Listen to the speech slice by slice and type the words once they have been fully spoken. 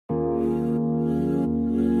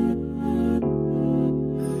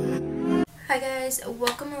Hi guys,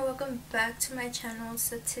 welcome back to my channel.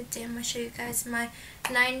 So today I'm going to show you guys my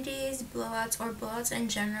 90s blowouts or blowouts in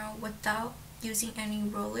general without using any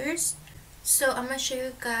rollers. So I'm going to show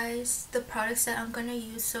you guys the products that I'm going to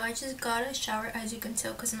use. So I just got a shower, as you can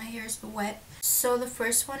tell, because my hair is wet. So the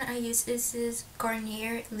first one I use is this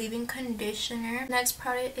Garnier leave-in conditioner. Next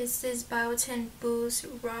product is this Biotin Boost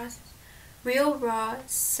Real Raw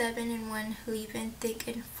 7-in-1 leave-in thick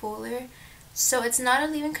and fuller. So it's not a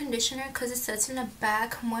leave-in conditioner because it says in the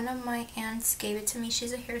back. One of my aunts gave it to me.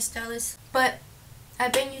 She's a hairstylist. But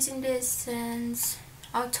I've been using this since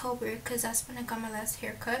October because that's when I got my last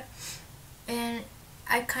haircut. And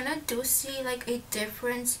I kind of do see like a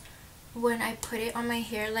difference when I put it on my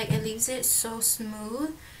hair. Like it leaves it so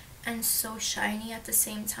smooth and so shiny at the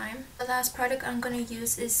same time. The last product I'm going to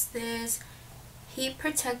use is this heat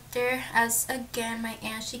protector. As again, my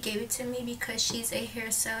aunt, she gave it to me because she's a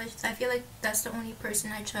hairstylist. I feel like that's the only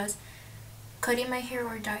person I trust cutting my hair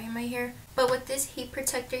or dyeing my hair. But with this heat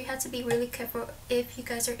protector, you have to be really careful if you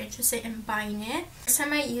guys are interested in buying it. First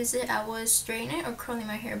time I used it, I was straightening it or curling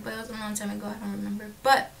my hair, but it was a long time ago, I don't remember.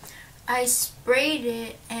 But I sprayed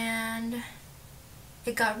it and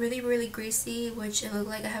it got really greasy, which it looked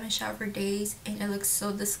like I haven't showered for days, and it looks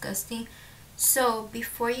so disgusting. So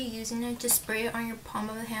before you using it, just spray it on your palm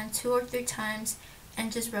of the hand 2 or 3 times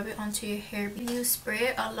and just rub it onto your hair. If you spray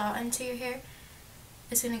it a lot into your hair,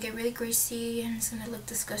 it's going to get really greasy and it's going to look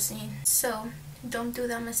disgusting. So don't do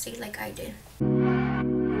that mistake like I did.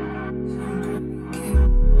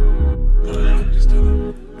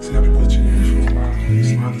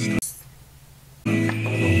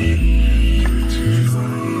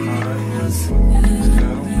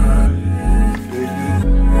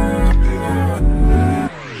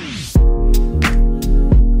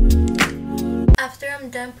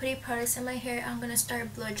 Done putting products in my hair, I'm gonna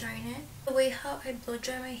start blow drying it. The way how I blow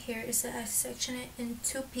dry my hair is that I section it in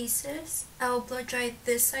 2 pieces. I will blow dry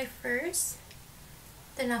this side first,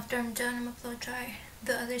 then after I'm done, I'm gonna blow dry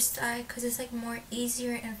the other side because it's like more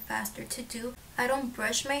easier and faster to do. I don't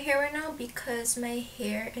brush my hair right now because my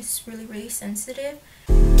hair is really sensitive.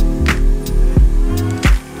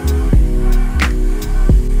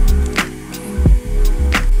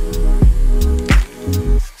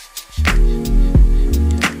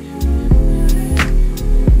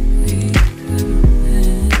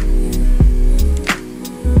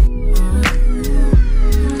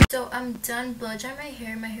 I'm done blow drying my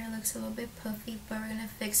hair. My hair looks a little bit puffy, but we're gonna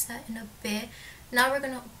fix that in a bit. Now we're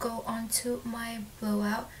gonna go on to my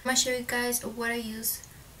blowout. I'm gonna show you guys what I use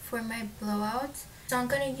for my blowout. So I'm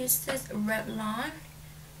gonna use this Revlon.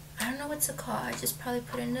 I don't know what to call it. I just probably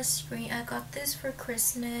put it in the screen. I got this for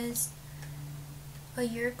Christmas a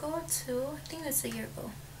year ago too. I think that's a year ago.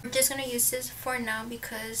 I'm just gonna use this for now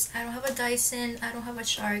because I don't have a Dyson, I don't have a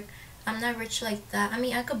Shark. I'm not rich like that. I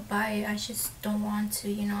mean, I could buy it, I just don't want to,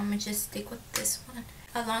 you know. I'm gonna just stick with this one.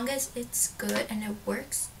 As long as it's good and it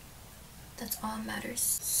works, that's all that matters.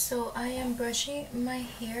 So I am brushing my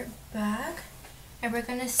hair back and we're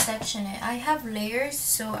gonna section it. I have layers,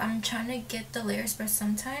 so I'm trying to get the layers, but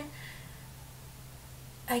sometimes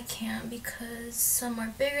I can't because some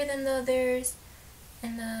are bigger than the others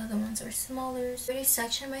and the other ones are smaller. So I already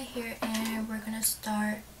sectioned my hair and we're gonna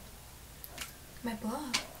start my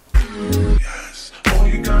blowout. Yes, all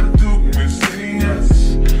you gotta do is say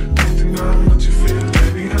yes. Don't deny what you feel,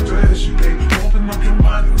 baby. Address you, baby. Open up your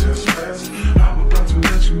mind and just rest. I'm about to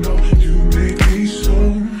let you know you make me so.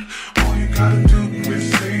 All you gotta do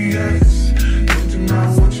is say yes. Don't deny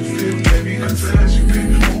what you feel, baby. Address you,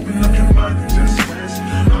 baby. Open up your mind and just rest.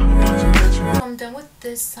 I'm about to let you know. I'm done with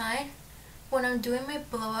this side. When I'm doing my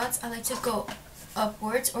blowouts, I like to go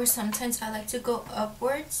upwards, or sometimes I like to go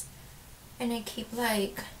upwards and then keep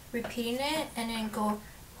like repeating it and then go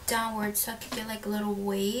downwards so I can get like a little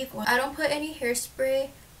wave. I don't put any hairspray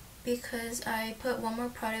because I put one more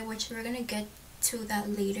product, which we're gonna get to that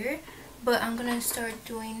later. But I'm gonna start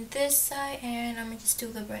doing this side and I'm gonna just do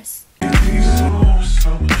the rest. You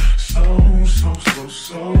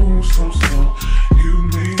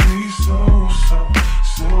make me so.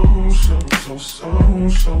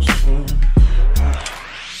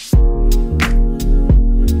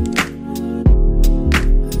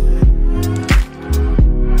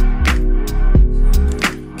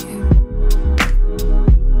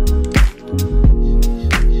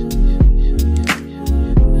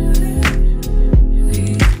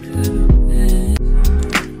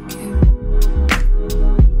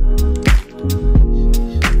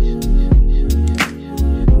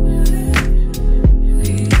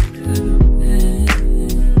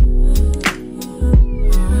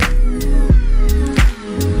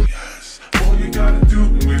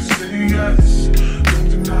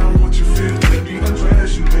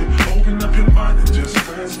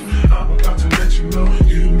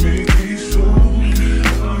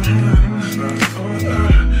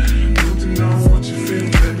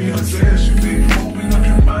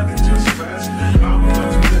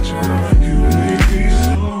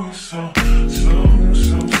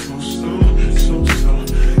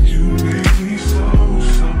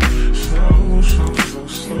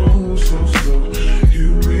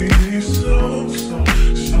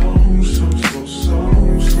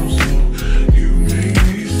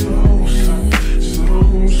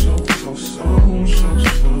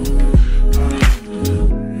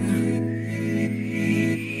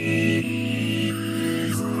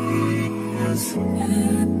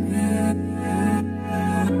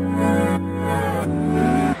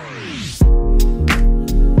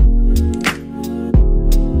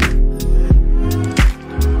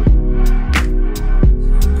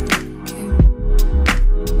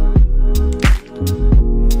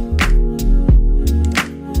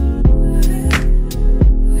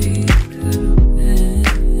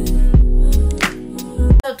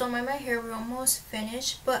 don't mind my hair, we're almost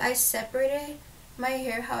finished. But I separated my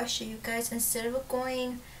hair how I show you guys. Instead of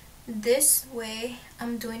going this way,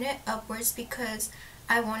 I'm doing it upwards because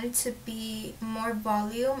I want it to be more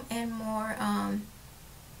volume and more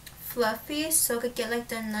fluffy, so I could get like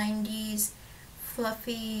the 90s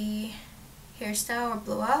fluffy hairstyle or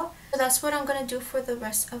blowout. So that's what I'm gonna do for the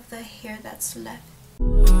rest of the hair that's left.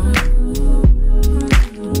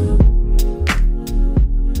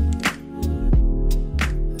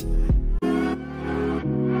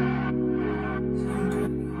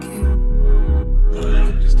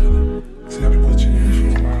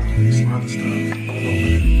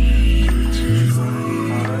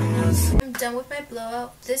 I'm done with my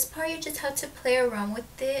blowout. This part you just have to play around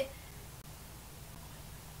with it.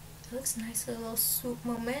 It looks nice, a little swoop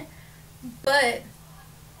moment, but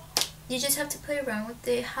you just have to play around with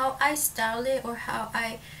it. How I style it, or how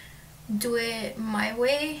I do it my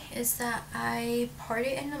way, is that I part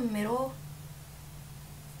it in the middle,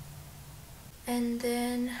 and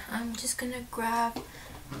then I'm just gonna grab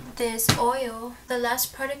this oil. The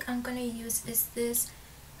last product I'm gonna use is this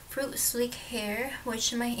Fruit Sleek Hair,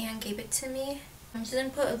 which my aunt gave it to me. I'm just gonna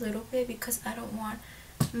put a little bit because I don't want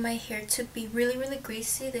my hair to be really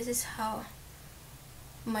greasy. This is how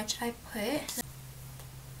much I put,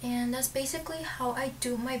 and that's basically how I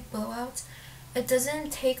do my blowouts. It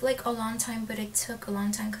doesn't take like a long time, but it took a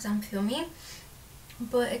long time because I'm filming.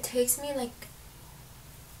 But it takes me like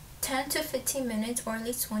 10 to 15 minutes, or at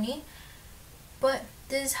least 20. But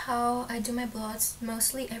this is how I do my blowouts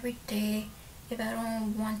mostly every day. If I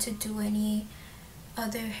don't want to do any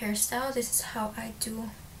other hairstyle, this is how I do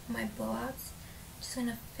my blowouts. Just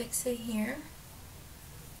gonna fix it here.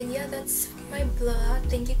 And yeah, that's my blowout.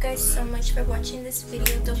 Thank you guys so much for watching this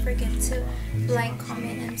video. Don't forget to like,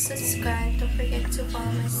 comment, and subscribe. Don't forget to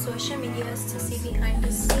follow my social medias to see behind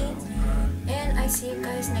the scenes. And I see you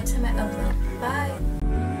guys next time I upload. Bye!